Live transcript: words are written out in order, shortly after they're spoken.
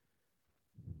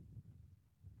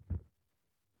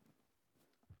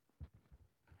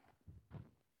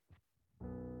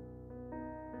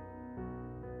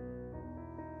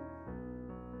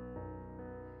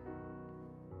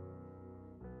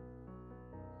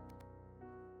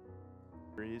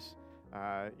series.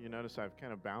 You notice I've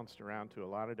kind of bounced around to a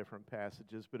lot of different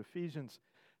passages, but Ephesians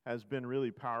has been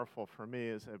really powerful for me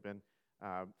as I've been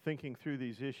thinking through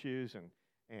these issues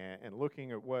and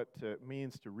looking at what it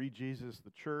means to re-Jesus the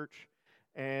church.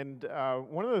 And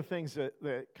one of the things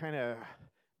that kind of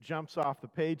jumps off the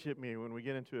page at me when we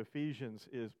get into Ephesians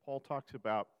is Paul talks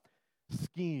about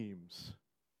schemes.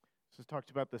 So he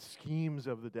talks about the schemes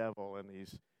of the devil and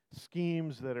these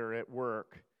schemes that are at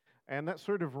work. And that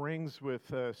sort of rings with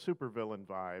supervillain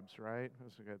vibes, right?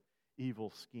 It's like evil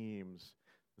schemes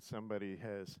that somebody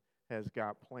has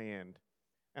got planned.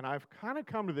 And I've kind of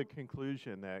come to the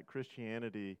conclusion that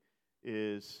Christianity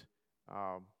is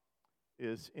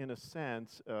in a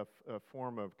sense a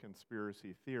form of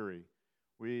conspiracy theory.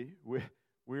 We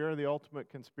are the ultimate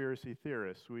conspiracy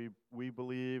theorists. We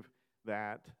believe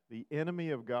that the enemy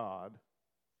of God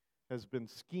has been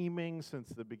scheming since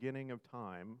the beginning of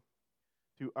time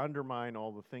to undermine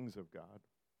all the things of God.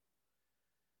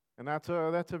 And that's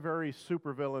a very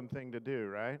supervillain thing to do,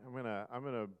 right? I'm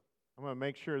gonna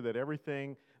make sure that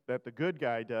everything that the good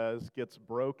guy does gets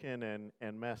broken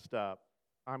and messed up.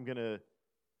 I'm gonna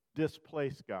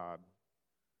displace God.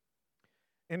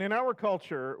 And in our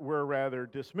culture, we're rather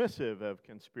dismissive of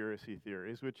conspiracy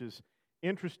theories, which is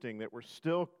interesting that we're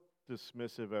still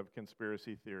dismissive of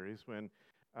conspiracy theories when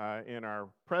in our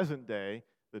present day,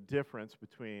 the difference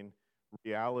between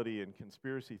reality and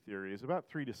conspiracy theory is about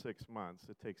 3 to 6 months.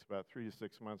 It takes about 3 to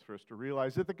 6 months for us to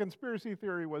realize that the conspiracy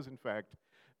theory was, in fact,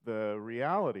 the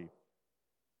reality.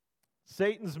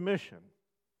 Satan's mission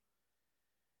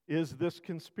is this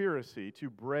conspiracy to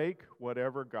break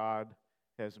whatever God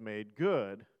has made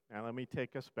good. Now, let me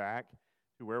take us back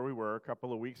to where we were a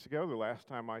couple of weeks ago, the last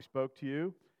time I spoke to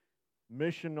you.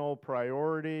 Missional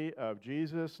priority of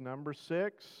Jesus, number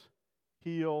 6,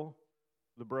 heal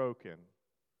the broken.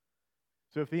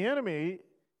 So if the enemy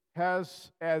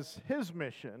has as his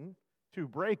mission to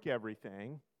break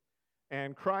everything,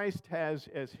 and Christ has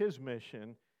as his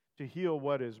mission to heal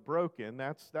what is broken,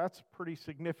 that's a pretty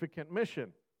significant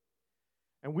mission.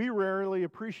 And we rarely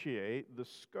appreciate the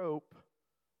scope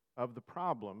of the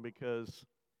problem because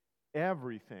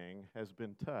everything has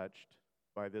been touched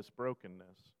by this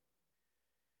brokenness.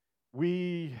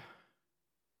 We,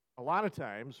 a lot of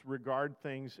times, regard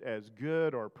things as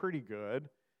good or pretty good,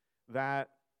 that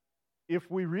if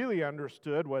we really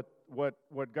understood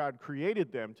what God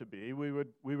created them to be, we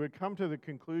would come to the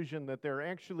conclusion that they're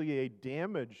actually a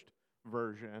damaged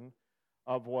version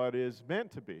of what is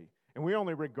meant to be. And we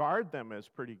only regard them as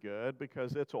pretty good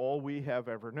because it's all we have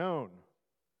ever known.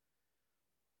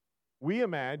 We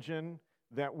imagine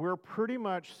that we're pretty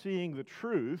much seeing the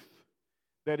truth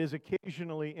that is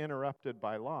occasionally interrupted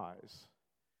by lies.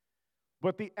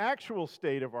 But the actual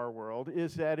state of our world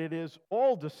is that it is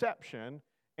all deception,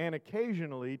 and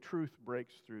occasionally truth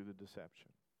breaks through the deception.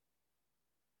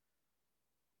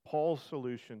 Paul's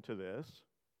solution to this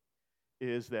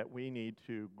is that we need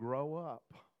to grow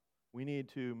up. We need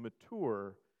to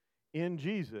mature in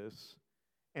Jesus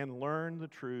and learn the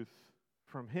truth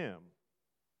from him.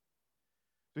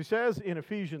 So he says in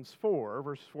Ephesians 4,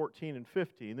 verses 14 and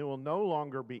 15, there will no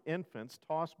longer be infants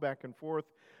tossed back and forth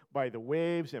by the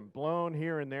waves and blown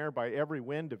here and there by every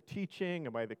wind of teaching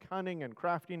and by the cunning and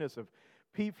craftiness of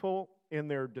people in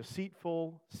their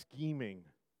deceitful scheming.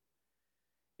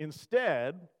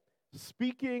 Instead,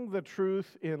 speaking the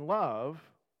truth in love,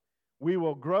 we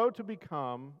will grow to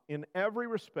become, in every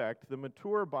respect, the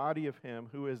mature body of him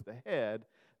who is the head,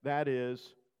 that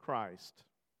is, Christ.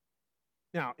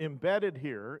 Now, embedded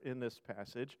here in this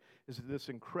passage is this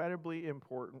incredibly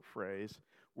important phrase: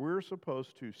 we're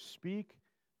supposed to speak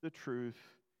the truth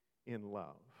in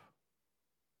love.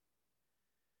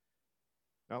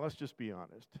 Now, let's just be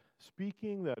honest.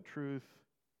 Speaking the truth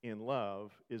in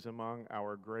love is among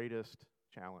our greatest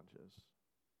challenges.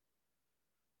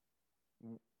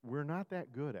 We're not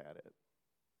that good at it.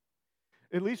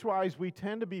 At least wise, we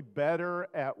tend to be better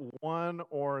at one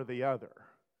or the other.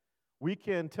 We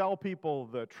can tell people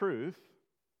the truth,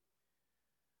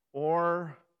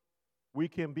 or we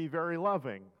can be very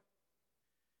loving.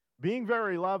 Being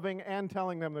very loving and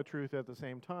telling them the truth at the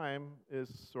same time is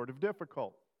sort of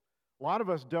difficult. A lot of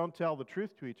us don't tell the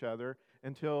truth to each other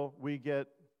until we get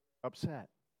upset.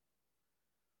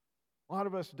 A lot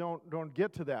of us don't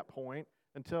get to that point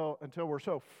until we're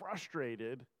so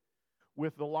frustrated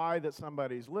with the lie that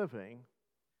somebody's living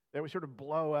that we sort of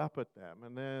blow up at them,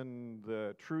 and then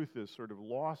the truth is sort of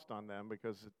lost on them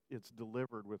because it's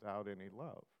delivered without any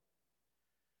love.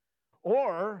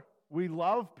 Or we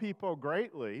love people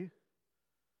greatly,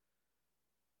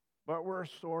 but we're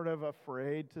sort of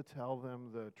afraid to tell them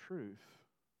the truth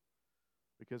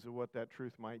because of what that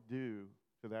truth might do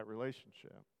to that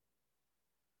relationship.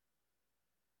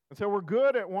 And so we're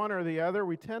good at one or the other.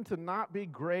 We tend to not be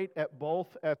great at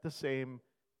both at the same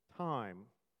time.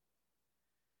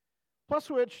 Plus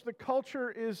which, the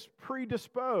culture is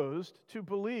predisposed to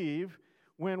believe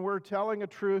when we're telling a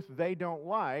truth they don't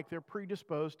like, they're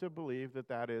predisposed to believe that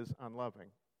that is unloving.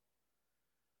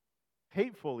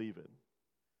 Hateful even.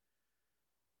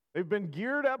 They've been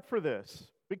geared up for this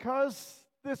because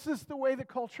this is the way the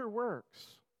culture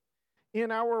works.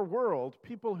 In our world,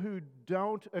 people who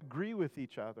don't agree with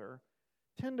each other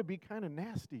tend to be kind of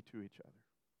nasty to each other.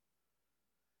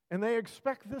 And they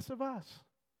expect this of us.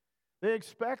 They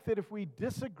expect that if we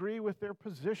disagree with their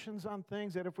positions on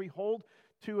things, that if we hold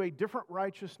to a different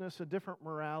righteousness, a different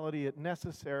morality, it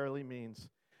necessarily means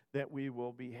that we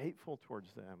will be hateful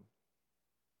towards them.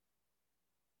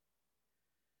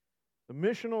 The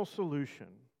missional solution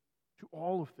to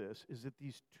all of this is that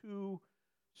these two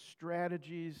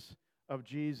strategies of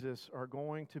Jesus are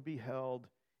going to be held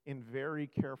in very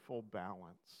careful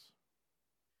balance.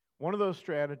 One of those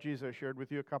strategies I shared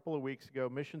with you a couple of weeks ago,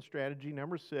 mission strategy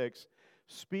number 6,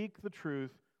 speak the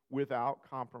truth without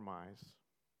compromise.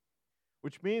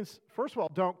 Which means, first of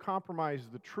all, don't compromise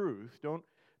the truth.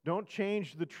 Don't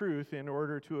change the truth in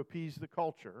order to appease the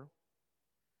culture,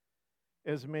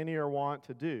 as many are wont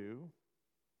to do.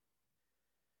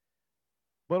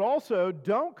 But also,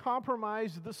 don't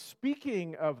compromise the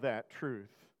speaking of that truth.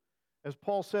 As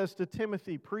Paul says to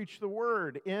Timothy, preach the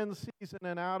word in season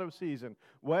and out of season,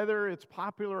 whether it's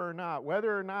popular or not,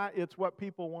 whether or not it's what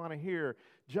people want to hear,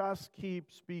 just keep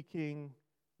speaking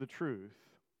the truth.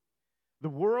 The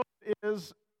world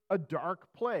is a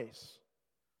dark place,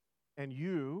 and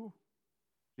you,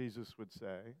 Jesus would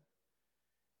say,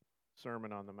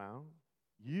 Sermon on the Mount,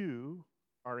 you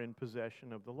are in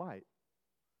possession of the light.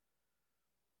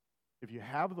 If you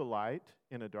have the light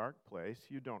in a dark place,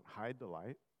 you don't hide the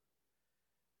light.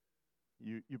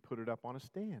 You put it up on a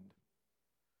stand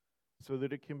so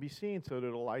that it can be seen, so that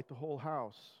it'll light the whole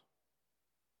house.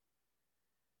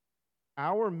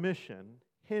 Our mission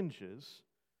hinges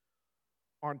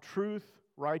on truth,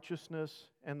 righteousness,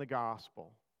 and the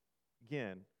gospel.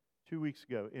 Again, 2 weeks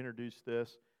ago, introduced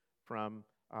this from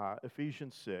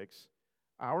Ephesians 6.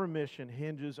 Our mission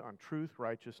hinges on truth,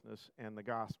 righteousness, and the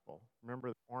gospel. Remember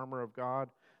the armor of God,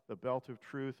 the belt of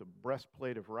truth, a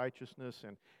breastplate of righteousness,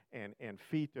 and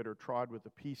feet that are trod with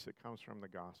the peace that comes from the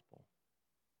gospel.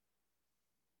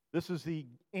 This is the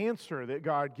answer that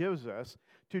God gives us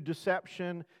to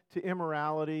deception, to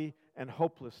immorality, and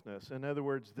hopelessness. In other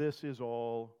words, this is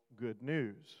all good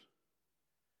news.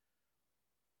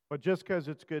 But just because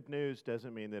it's good news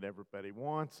doesn't mean that everybody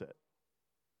wants it.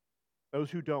 Those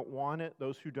who don't want it,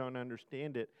 those who don't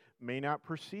understand it, may not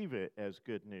perceive it as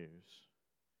good news.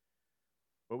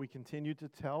 But we continue to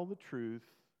tell the truth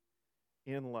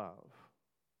in love.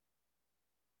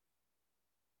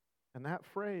 And that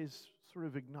phrase sort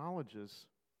of acknowledges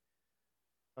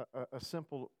a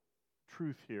simple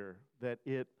truth here, that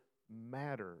it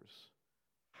matters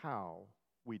how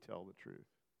we tell the truth.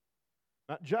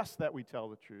 Not just that we tell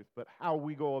the truth, but how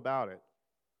we go about it.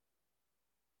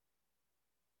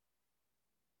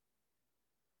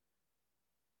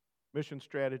 Mission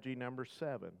strategy number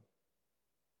 7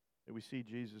 that we see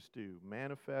Jesus do,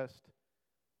 manifest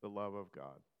the love of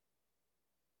God.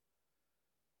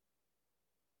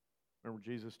 Remember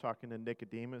Jesus talking to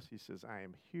Nicodemus? He says, I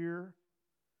am here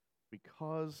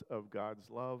because of God's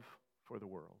love for the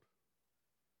world.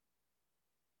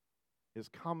 His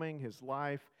coming, his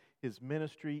life, his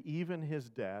ministry, even his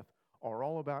death are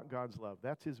all about God's love.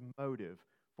 That's his motive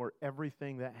for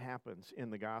everything that happens in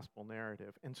the gospel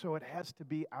narrative. And so it has to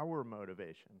be our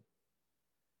motivation.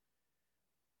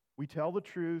 We tell the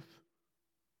truth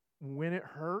when it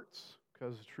hurts,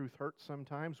 because the truth hurts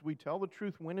sometimes. We tell the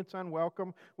truth when it's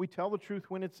unwelcome. We tell the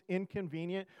truth when it's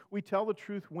inconvenient. We tell the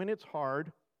truth when it's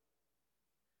hard.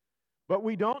 But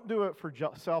we don't do it for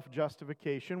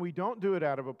self-justification. We don't do it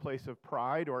out of a place of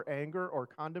pride or anger or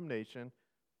condemnation.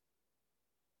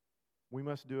 We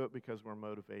must do it because we're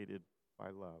motivated by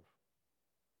love,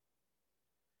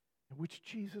 which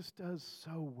Jesus does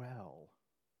so well.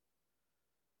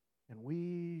 And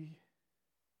we're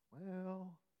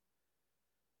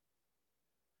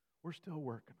still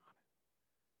working on it.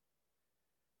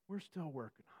 We're still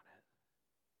working on it.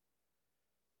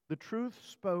 The truth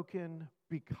spoken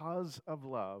because of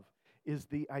love is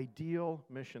the ideal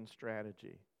mission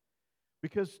strategy,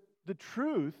 because the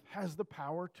truth has the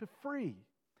power to free.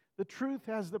 The truth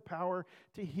has the power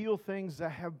to heal things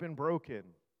that have been broken.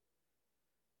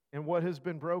 And what has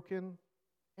been broken?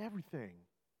 Everything.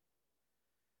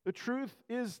 The truth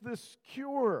is this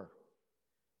cure.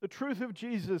 The truth of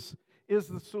Jesus is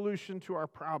the solution to our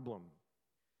problem.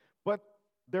 But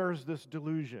there's this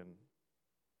delusion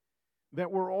that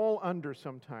we're all under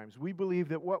sometimes. We believe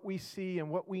that what we see and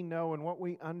what we know and what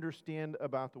we understand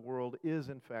about the world is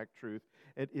in fact truth.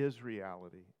 It is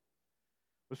reality.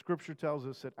 The Scripture tells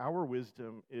us that our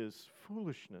wisdom is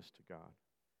foolishness to God.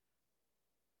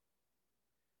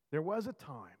 There was a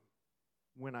time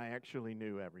when I actually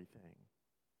knew everything.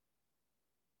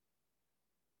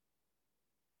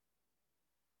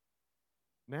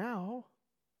 Now,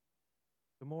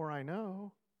 the more I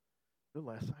know, the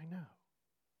less I know.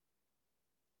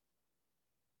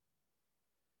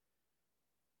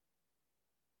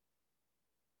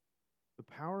 The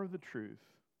power of the truth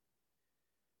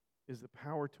is the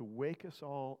power to wake us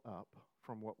all up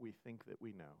from what we think that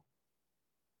we know.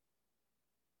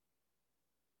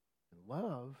 And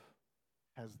love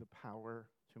has the power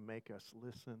to make us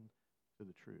listen to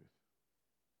the truth.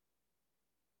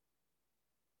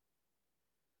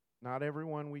 Not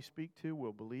everyone we speak to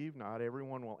will believe. Not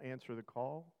everyone will answer the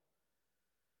call.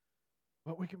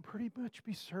 But we can pretty much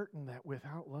be certain that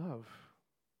without love,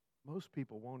 most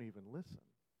people won't even listen.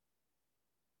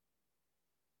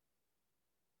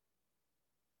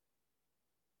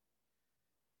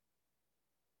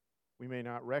 We may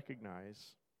not recognize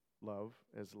love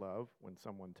as love when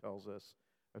someone tells us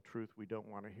a truth we don't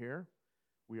want to hear.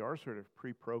 We are sort of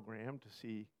pre-programmed to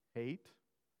see hate,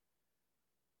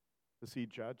 to see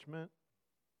judgment.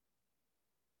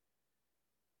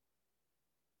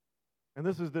 And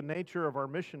this is the nature of our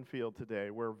mission field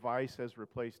today, where vice has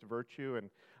replaced virtue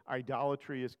and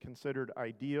idolatry is considered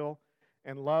ideal.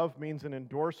 And love means an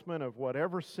endorsement of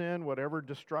whatever sin, whatever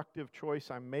destructive choice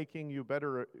I'm making, you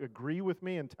better agree with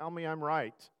me and tell me I'm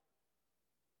right. It's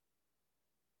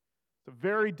a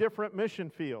very different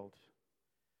mission field.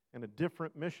 And a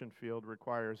different mission field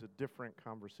requires a different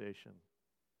conversation.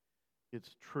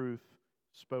 It's truth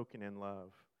spoken in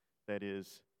love that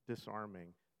is disarming,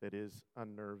 that is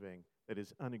unnerving, that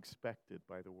is unexpected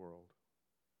by the world.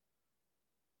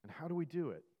 And how do we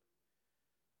do it?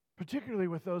 Particularly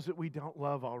with those that we don't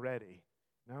love already.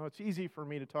 Now, it's easy for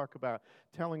me to talk about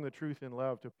telling the truth in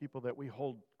love to people that we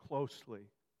hold closely.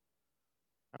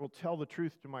 I will tell the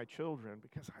truth to my children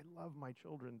because I love my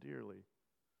children dearly.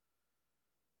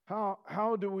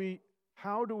 How do we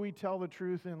tell the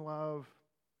truth in love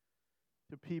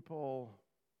to people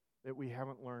that we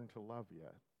haven't learned to love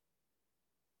yet?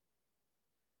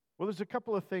 Well, there's a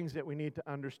couple of things that we need to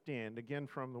understand, again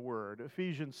from the Word.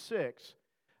 Ephesians 6,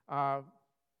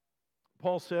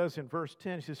 Paul says in verse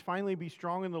 10, he says, "Finally be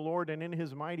strong in the Lord and in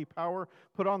His mighty power.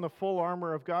 Put on the full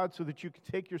armor of God so that you can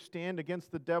take your stand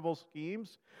against the devil's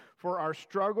schemes. For our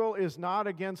struggle is not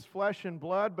against flesh and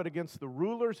blood, but against the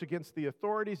rulers, against the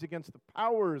authorities, against the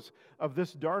powers of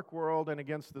this dark world, and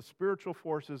against the spiritual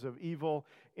forces of evil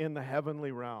in the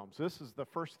heavenly realms." This is the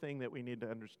first thing that we need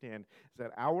to understand, is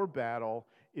that our battle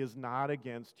is not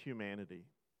against humanity.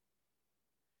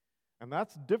 And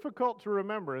that's difficult to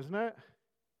remember, isn't it?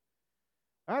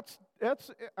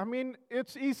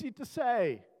 It's easy to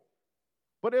say,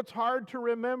 but it's hard to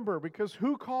remember because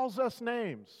who calls us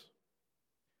names?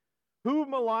 Who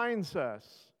maligns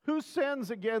us? Who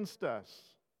sins against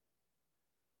us?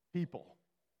 People.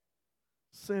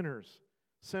 Sinners.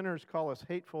 Sinners call us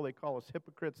hateful. They call us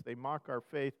hypocrites. They mock our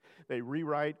faith. They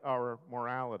rewrite our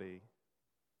morality.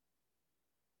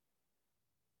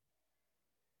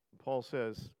 Paul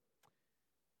says,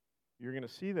 you're going to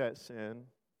see that sin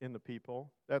in the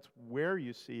people. That's where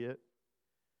you see it.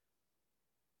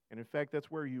 And in fact,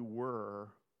 that's where you were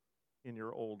in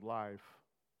your old life.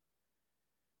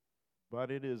 But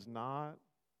it is not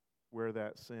where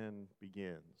that sin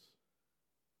begins.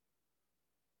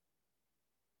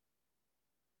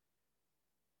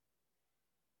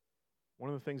 One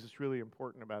of the things that's really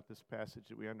important about this passage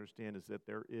that we understand is that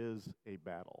there is a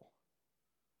battle.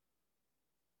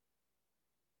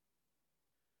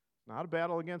 Not a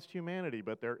battle against humanity,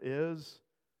 but there is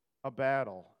a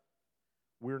battle.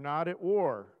 We're not at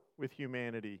war with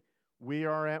humanity. We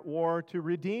are at war to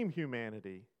redeem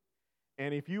humanity.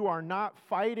 And if you are not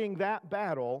fighting that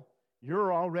battle,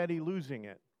 you're already losing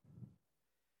it.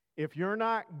 If you're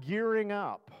not gearing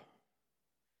up,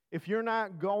 if you're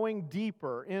not going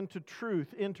deeper into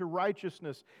truth, into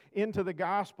righteousness, into the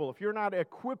gospel, if you're not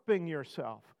equipping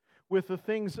yourself with the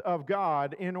things of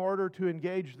God in order to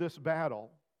engage this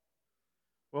battle,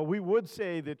 well, we would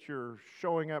say that you're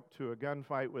showing up to a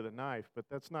gunfight with a knife, but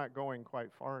that's not going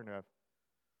quite far enough.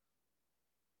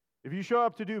 If you show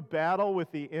up to do battle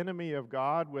with the enemy of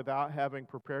God without having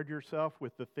prepared yourself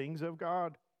with the things of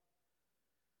God,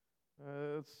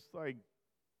 it's like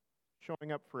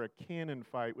showing up for a cannon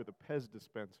fight with a Pez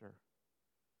dispenser.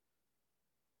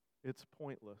 it's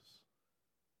pointless.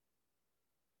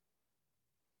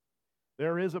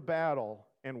 There is a battle,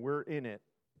 and we're in it.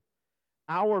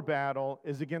 Our battle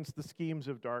is against the schemes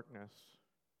of darkness.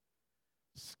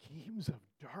 Schemes of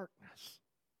darkness.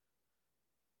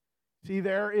 See,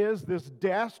 there is this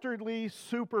dastardly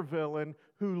supervillain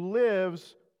who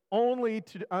lives only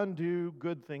to undo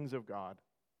good things of God,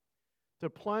 to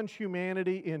plunge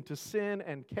humanity into sin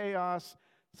and chaos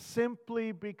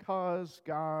simply because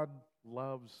God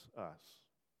loves us.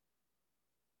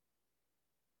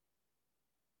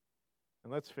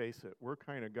 And let's face it, we're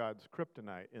kind of God's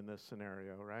kryptonite in this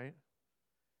scenario, right?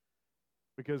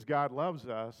 Because God loves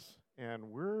us,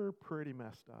 and we're pretty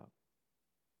messed up.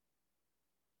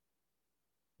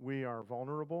 We are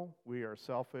vulnerable, we are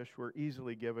selfish, we're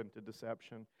easily given to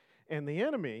deception. And the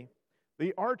enemy,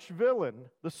 the arch villain,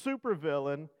 the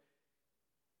supervillain,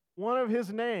 one of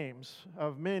his names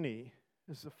of many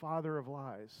is the father of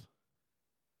lies.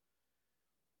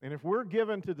 And if we're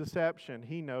given to deception,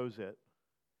 he knows it.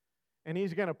 And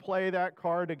he's going to play that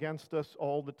card against us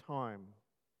all the time.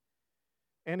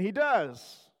 And he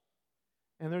does.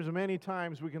 And there's many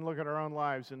times we can look at our own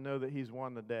lives and know that he's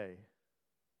won the day.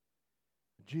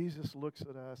 Jesus looks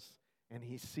at us and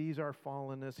he sees our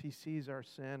fallenness, he sees our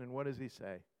sin, and what does he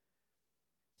say?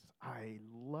 He says, I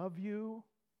love you.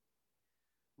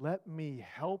 Let me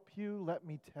help you. Let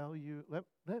me tell you. Let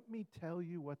me tell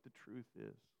you what the truth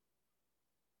is.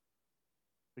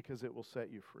 Because it will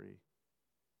set you free.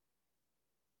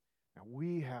 Now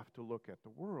we have to look at the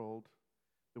world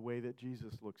the way that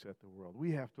Jesus looks at the world.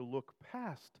 We have to look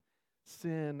past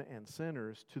sin and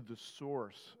sinners to the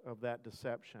source of that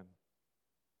deception.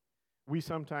 We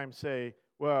sometimes say,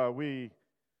 well, we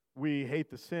hate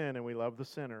the sin and we love the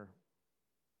sinner.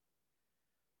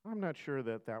 I'm not sure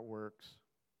that that works.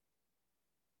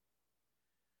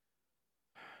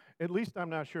 At least I'm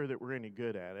not sure that we're any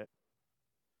good at it.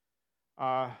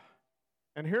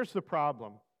 And here's the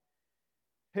problem.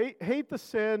 Hate the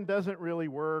sin doesn't really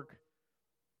work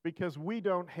because we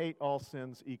don't hate all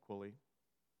sins equally.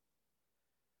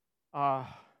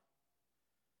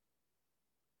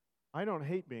 I don't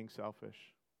hate being selfish.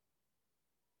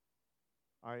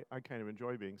 I kind of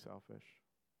enjoy being selfish.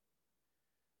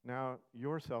 Now,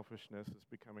 your selfishness is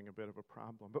becoming a bit of a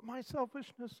problem, but my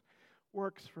selfishness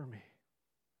works for me.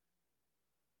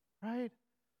 Right?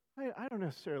 I don't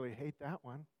necessarily hate that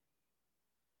one.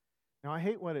 Now, I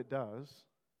hate what it does.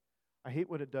 I hate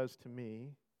what it does to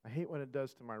me. I hate what it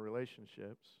does to my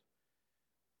relationships.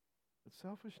 But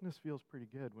selfishness feels pretty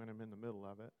good when I'm in the middle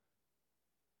of it.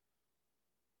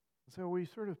 So we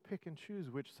sort of pick and choose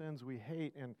which sins we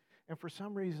hate, and for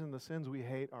some reason the sins we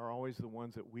hate are always the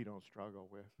ones that we don't struggle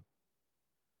with.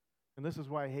 And this is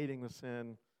why hating the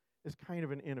sin is kind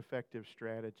of an ineffective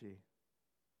strategy.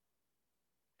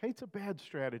 Hate's a bad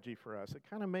strategy for us. It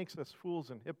kind of makes us fools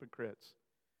and hypocrites.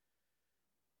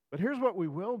 But here's what we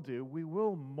will do. We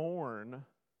will mourn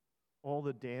all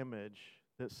the damage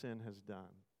that sin has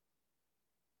done.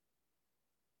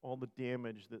 All the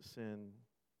damage that sin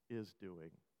is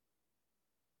doing.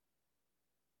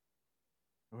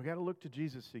 And we got to look to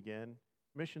Jesus again.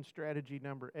 Mission strategy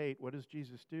number 8. What does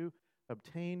Jesus do?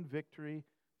 Obtain victory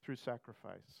through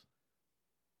sacrifice.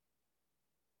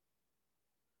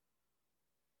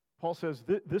 Paul says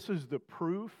this is the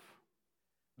proof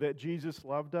that Jesus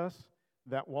loved us,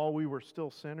 that while we were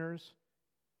still sinners,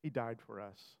 he died for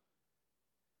us.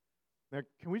 Now,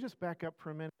 can we just back up for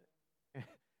a minute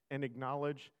and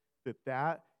acknowledge that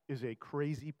that is a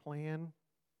crazy plan?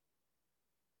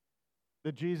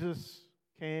 That Jesus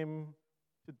came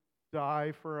to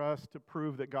die for us to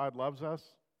prove that God loves us?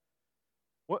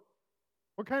 What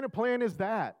kind of plan is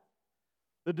that?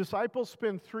 The disciples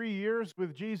spend 3 years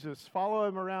with Jesus, follow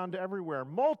him around everywhere.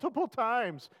 Multiple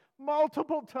times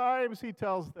he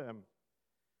tells them,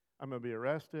 I'm going to be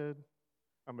arrested,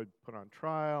 I'm going to be put on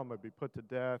trial, I'm going to be put to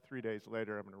death. 3 days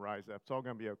later, I'm going to rise up. It's all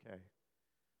going to be okay.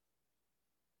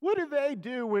 What do they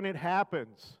do when it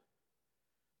happens?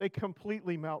 They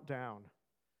completely melt down.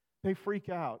 They freak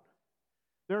out.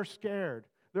 They're scared.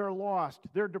 They're lost.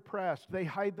 They're depressed. They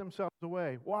hide themselves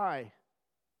away. Why?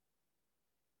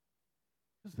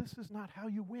 Because this is not how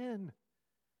you win.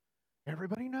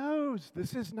 Everybody knows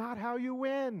this is not how you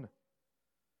win.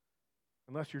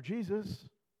 Unless you're Jesus,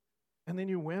 and then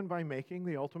you win by making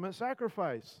the ultimate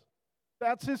sacrifice.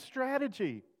 That's his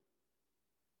strategy.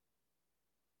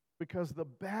 Because the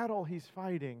battle he's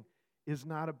fighting is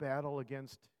not a battle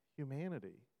against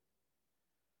humanity.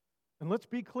 And let's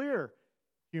be clear,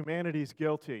 humanity's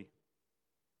guilty.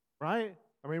 Right?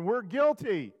 I mean, we're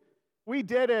guilty. We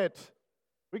did it.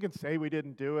 We can say we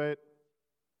didn't do it.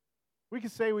 We can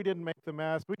say we didn't make the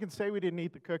mess. We can say we didn't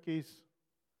eat the cookies.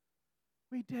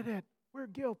 We did it. We're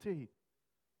guilty.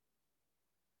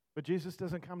 But Jesus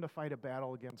doesn't come to fight a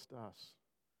battle against us.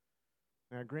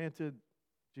 Now, granted,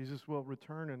 Jesus will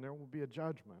return and there will be a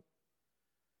judgment.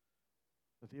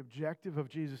 But the objective of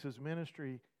Jesus'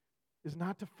 ministry is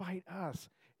not to fight us.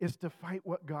 It's to fight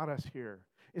what got us here.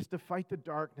 It's to fight the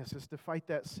darkness. It's to fight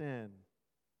that sin.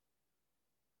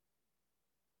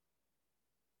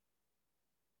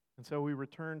 And so we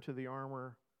return to the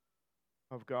armor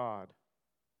of God.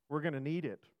 We're going to need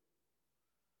it.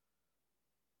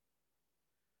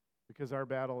 Because our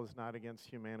battle is not against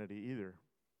humanity either.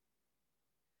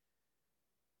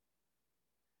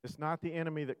 It's not the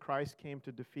enemy that Christ came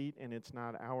to defeat, and it's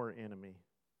not our enemy.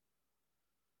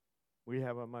 We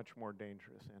have a much more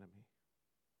dangerous enemy.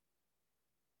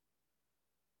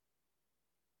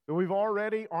 So we've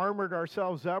already armored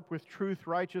ourselves up with truth,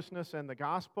 righteousness, and the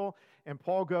gospel. And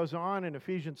Paul goes on in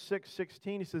Ephesians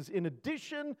 6:16. He says, in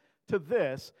addition to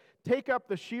this, take up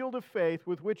the shield of faith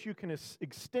with which you can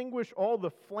extinguish all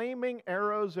the flaming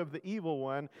arrows of the evil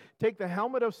one. Take the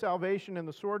helmet of salvation and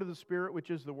the sword of the Spirit, which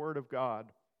is the word of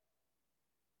God.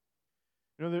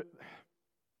 You know,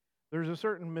 there's a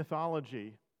certain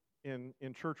mythology in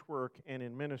church work and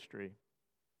in ministry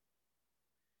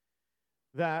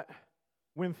that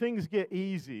when things get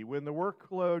easy, when the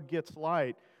workload gets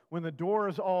light, when the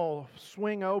doors all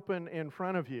swing open in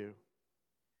front of you,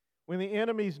 when the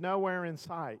enemy's nowhere in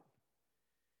sight,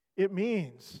 it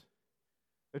means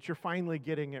that you're finally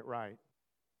getting it right.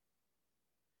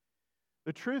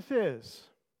 The truth is,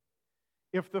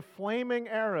 if the flaming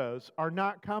arrows are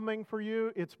not coming for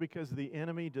you, it's because the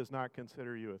enemy does not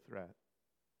consider you a threat.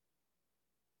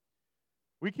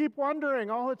 We keep wondering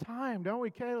all the time, don't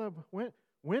we, Caleb?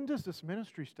 When does this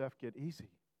ministry stuff get easy?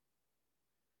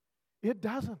 It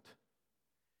doesn't.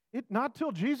 Not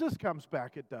till Jesus comes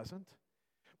back, it doesn't.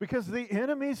 Because the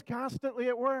enemy's constantly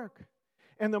at work.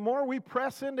 And the more we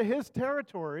press into his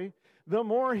territory, the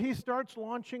more he starts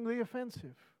launching the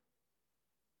offensive.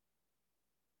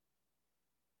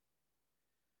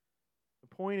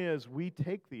 The point is, we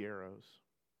take the arrows.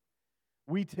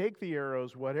 We take the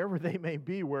arrows, whatever they may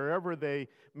be, wherever they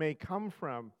may come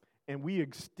from, and we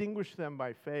extinguish them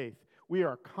by faith. We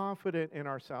are confident in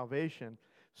our salvation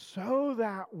so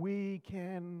that we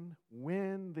can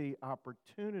win the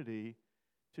opportunity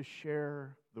to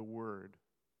share the word.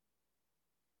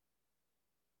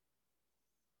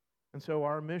 And so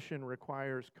our mission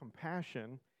requires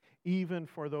compassion even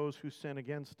for those who sin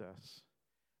against us.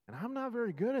 And I'm not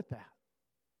very good at that.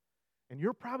 And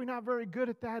you're probably not very good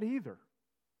at that either.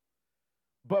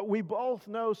 But we both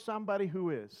know somebody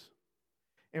who is.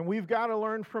 And we've got to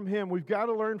learn from him. We've got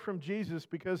to learn from Jesus,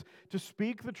 because to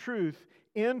speak the truth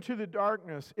into the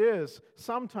darkness is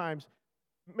sometimes,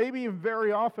 maybe even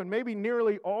very often, maybe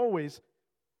nearly always,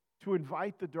 to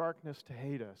invite the darkness to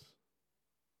hate us.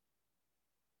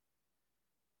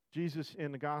 Jesus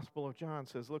in the Gospel of John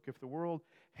says, look, if the world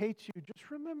hates you, just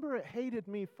remember it hated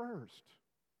me first.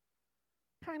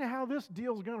 Kind of how this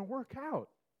deal's going to work out.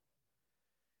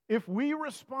 If we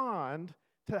respond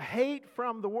to hate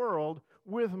from the world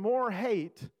with more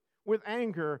hate, with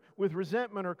anger, with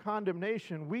resentment or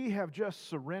condemnation, we have just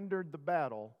surrendered the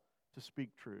battle to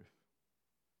speak truth.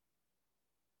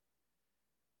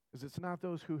 Because it's not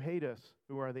those who hate us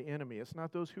who are the enemy. It's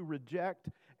not those who reject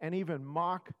and even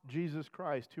mock Jesus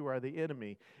Christ who are the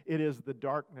enemy. It is the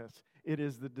darkness. It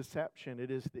is the deception.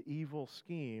 It is the evil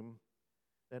scheme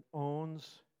that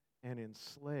owns and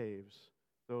enslaves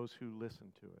those who listen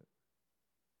to it.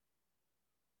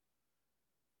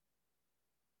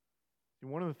 And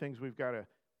one of the things we've got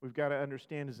to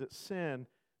understand is that sin,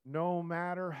 no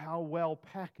matter how well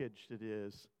packaged it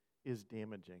is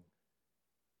damaging.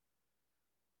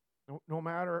 No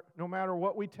matter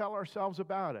what we tell ourselves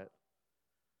about it,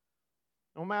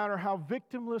 no matter how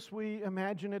victimless we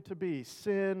imagine it to be,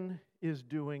 sin is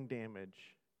doing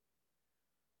damage.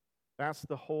 That's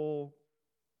the whole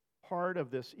part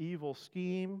of this evil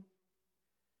scheme.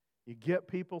 You get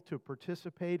people to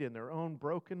participate in their own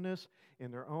brokenness,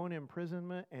 in their own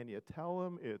imprisonment, and you tell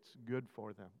them it's good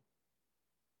for them.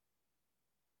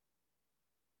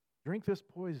 Drink this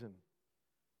poison.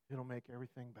 It'll make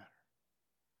everything better.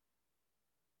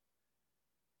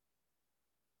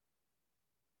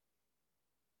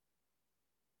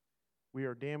 We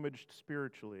are damaged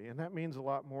spiritually, and that means a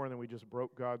lot more than we just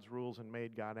broke God's rules and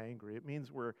made God angry. It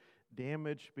means we're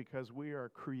damaged because we are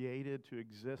created to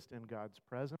exist in God's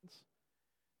presence,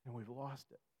 and we've lost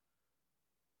it.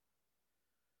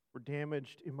 We're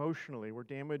damaged emotionally, we're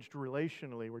damaged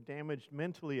relationally, we're damaged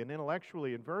mentally and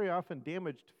intellectually, and very often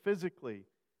damaged physically.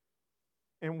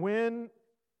 And when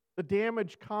the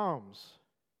damage comes,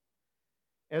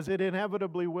 as it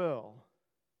inevitably will,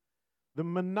 the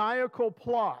maniacal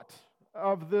plot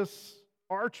of this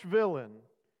arch villain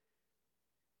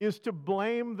is to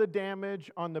blame the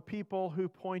damage on the people who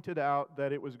pointed out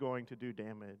that it was going to do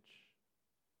damage.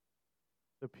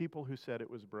 The people who said it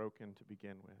was broken to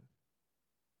begin with.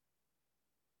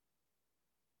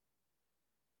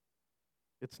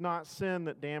 It's not sin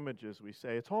that damages, we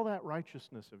say. It's all that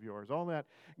righteousness of yours, all that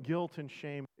guilt and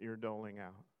shame that you're doling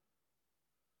out.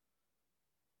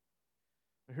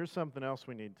 But here's something else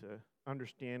we need to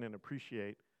understand and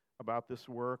appreciate about this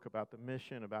work, about the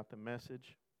mission, about the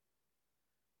message.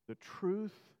 The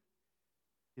truth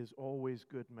is always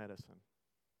good medicine.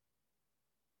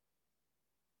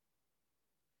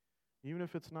 Even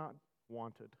if it's not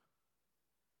wanted.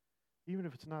 Even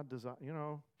if it's not desired.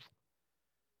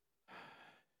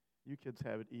 You kids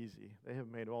have it easy. They have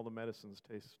made all the medicines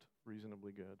taste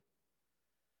reasonably good.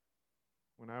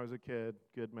 When I was a kid,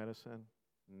 good medicine,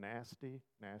 nasty,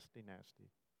 nasty,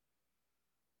 nasty.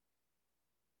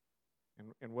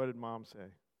 And what did Mom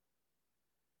say?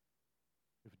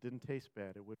 If it didn't taste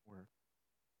bad, it wouldn't work.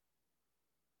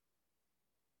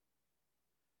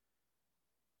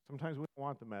 Sometimes we don't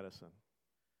want the medicine.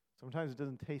 Sometimes it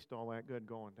doesn't taste all that good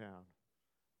going down.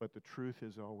 But the truth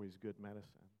is always good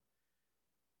medicine.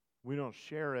 We don't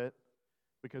share it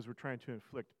because we're trying to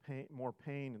inflict more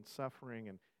pain and suffering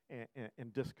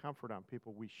and discomfort on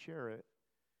people. We share it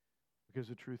because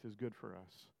the truth is good for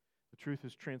us. The truth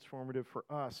is transformative for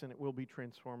us, and it will be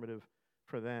transformative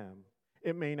for them.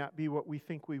 It may not be what we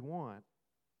think we want,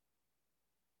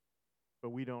 but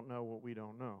we don't know what we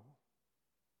don't know.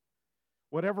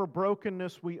 Whatever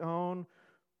brokenness we own,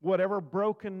 whatever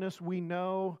brokenness we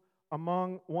know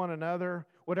among one another,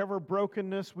 whatever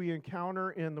brokenness we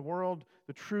encounter in the world,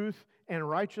 the truth and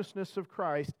righteousness of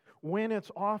Christ, when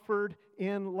it's offered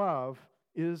in love,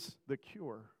 is the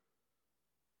cure.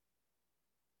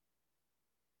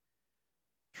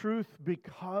 Truth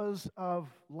because of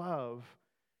love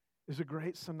is a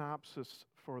great synopsis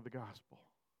for the gospel.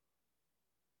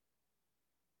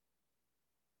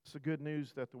 It's the good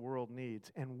news that the world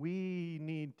needs, and we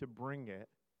need to bring it.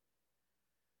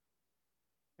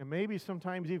 And maybe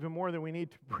sometimes even more than we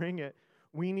need to bring it,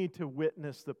 we need to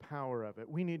witness the power of it.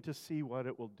 We need to see what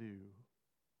it will do.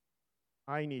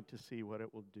 I need to see what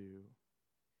it will do.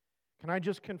 Can I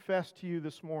just confess to you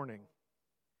this morning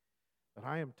that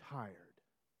I am tired?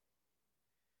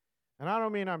 And I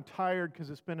don't mean I'm tired because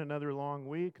it's been another long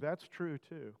week. That's true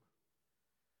too.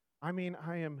 I mean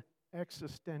I am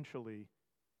existentially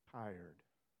tired.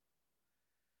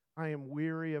 I am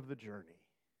weary of the journey.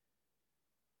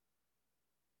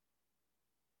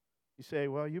 You say,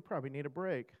 well, you probably need a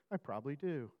break. I probably do.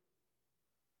 You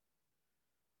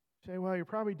say, well, you're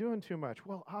probably doing too much.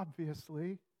 Well,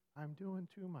 obviously, I'm doing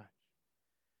too much.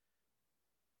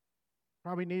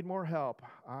 Probably need more help.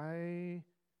 I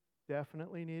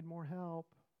definitely need more help.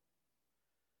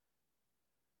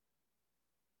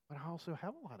 But I also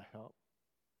have a lot of help.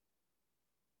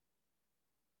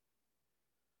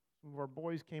 Some of our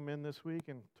boys came in this week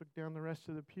and took down the rest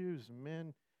of the pews. And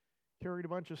men carried a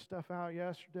bunch of stuff out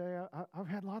yesterday. I've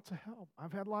had lots of help.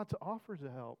 I've had lots of offers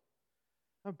of help.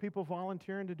 I have people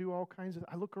volunteering to do all kinds of.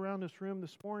 I look around this room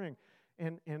this morning,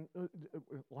 and a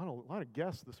lot of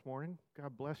guests this morning.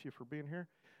 God bless you for being here.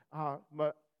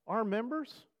 But our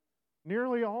members,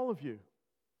 nearly all of you,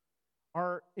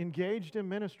 are engaged in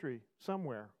ministry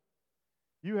somewhere.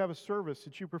 You have a service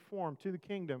that you perform to the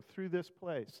kingdom through this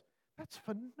place. That's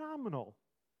phenomenal.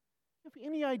 You have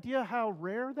any idea how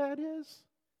rare that is?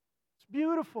 It's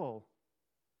beautiful.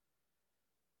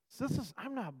 So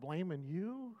I'm not blaming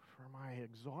you for my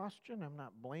exhaustion. I'm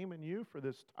not blaming you for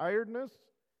this tiredness.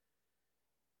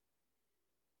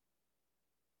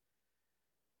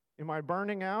 Am I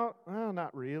burning out? Well,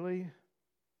 not really. I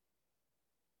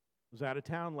was out of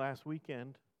town last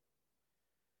weekend.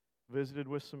 Visited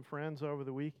with some friends over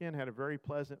the weekend. Had a very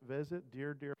pleasant visit.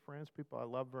 Dear, dear friends, people I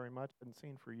love very much. Hadn't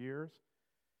seen for years.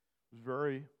 It was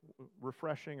very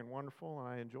refreshing and wonderful, and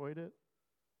I enjoyed it.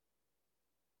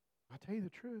 I'll tell you the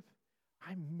truth.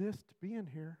 I missed being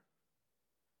here.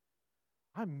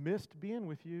 I missed being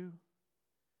with you.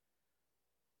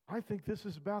 I think this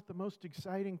is about the most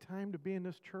exciting time to be in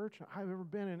this church I've ever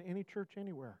been in any church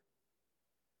anywhere.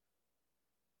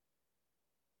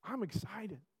 I'm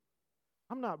excited.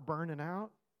 I'm not burning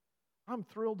out. I'm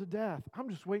thrilled to death. I'm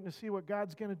just waiting to see what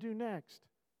God's going to do next.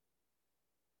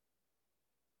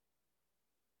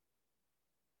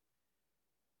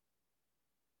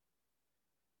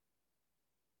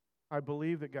 I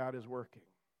believe that God is working.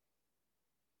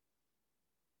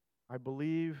 I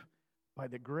believe by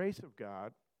the grace of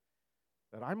God,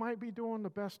 that I might be doing the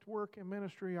best work in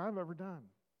ministry I've ever done.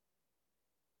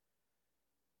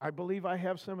 I believe I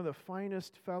have some of the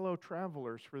finest fellow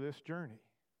travelers for this journey.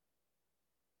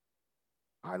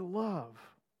 I love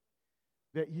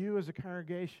that you as a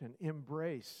congregation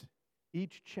embrace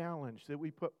each challenge that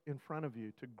we put in front of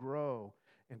you to grow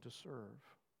and to serve.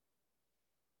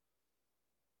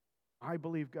 I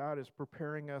believe God is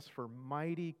preparing us for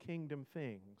mighty kingdom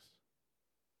things.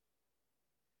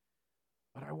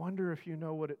 But I wonder if you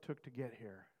know what it took to get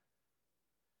here.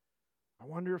 I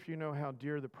wonder if you know how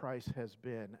dear the price has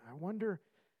been. I wonder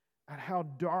at how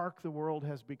dark the world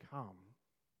has become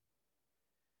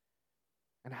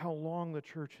and how long the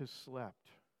church has slept.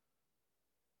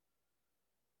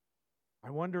 I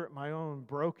wonder at my own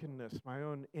brokenness, my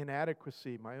own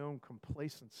inadequacy, my own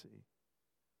complacency.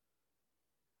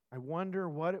 I wonder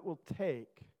what it will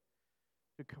take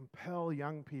to compel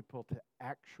young people to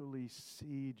actually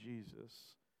see Jesus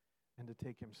and to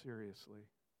take him seriously.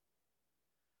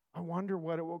 I wonder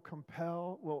what it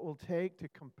will take to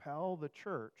compel the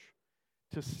church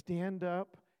to stand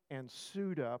up and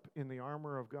suit up in the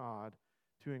armor of God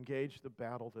to engage the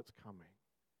battle that's coming.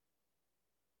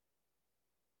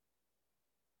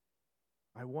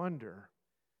 I wonder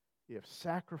if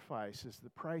sacrifice is the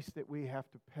price that we have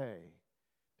to pay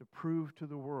to prove to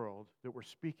the world that we're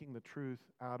speaking the truth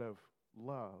out of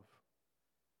love.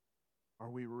 Are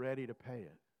we ready to pay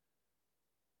it?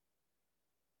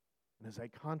 And as I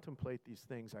contemplate these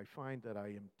things, I find that I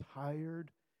am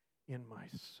tired in my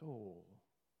soul,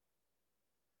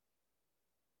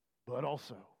 but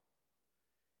also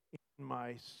in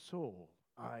my soul,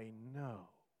 I know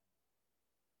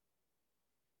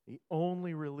the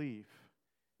only relief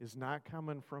is not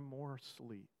coming from more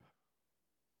sleep.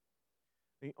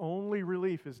 The only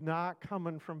relief is not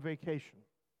coming from vacation.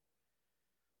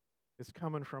 It's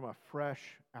coming from a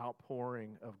fresh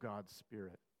outpouring of God's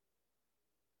Spirit.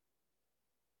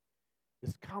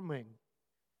 It's coming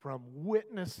from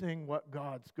witnessing what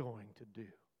God's going to do.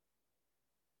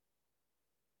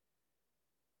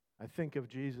 I think of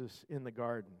Jesus in the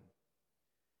garden,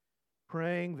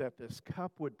 praying that this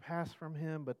cup would pass from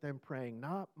him, but then praying,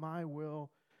 not my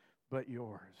will, but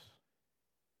yours.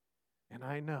 And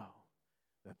I know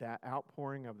that that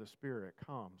outpouring of the Spirit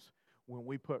comes when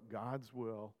we put God's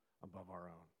will above our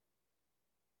own.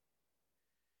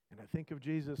 And I think of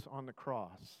Jesus on the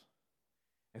cross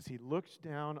as he looks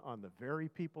down on the very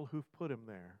people who've put him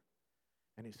there,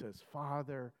 and he says,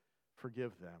 Father,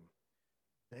 forgive them.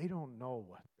 They don't know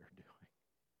what they're doing.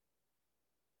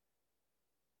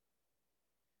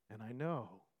 And I know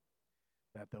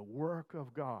that the work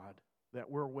of God that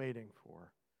we're waiting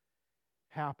for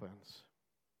happens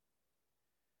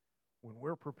when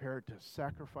we're prepared to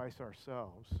sacrifice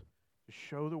ourselves to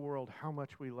show the world how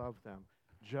much we love them,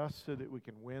 just so that we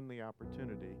can win the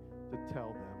opportunity to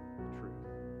tell them the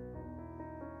truth.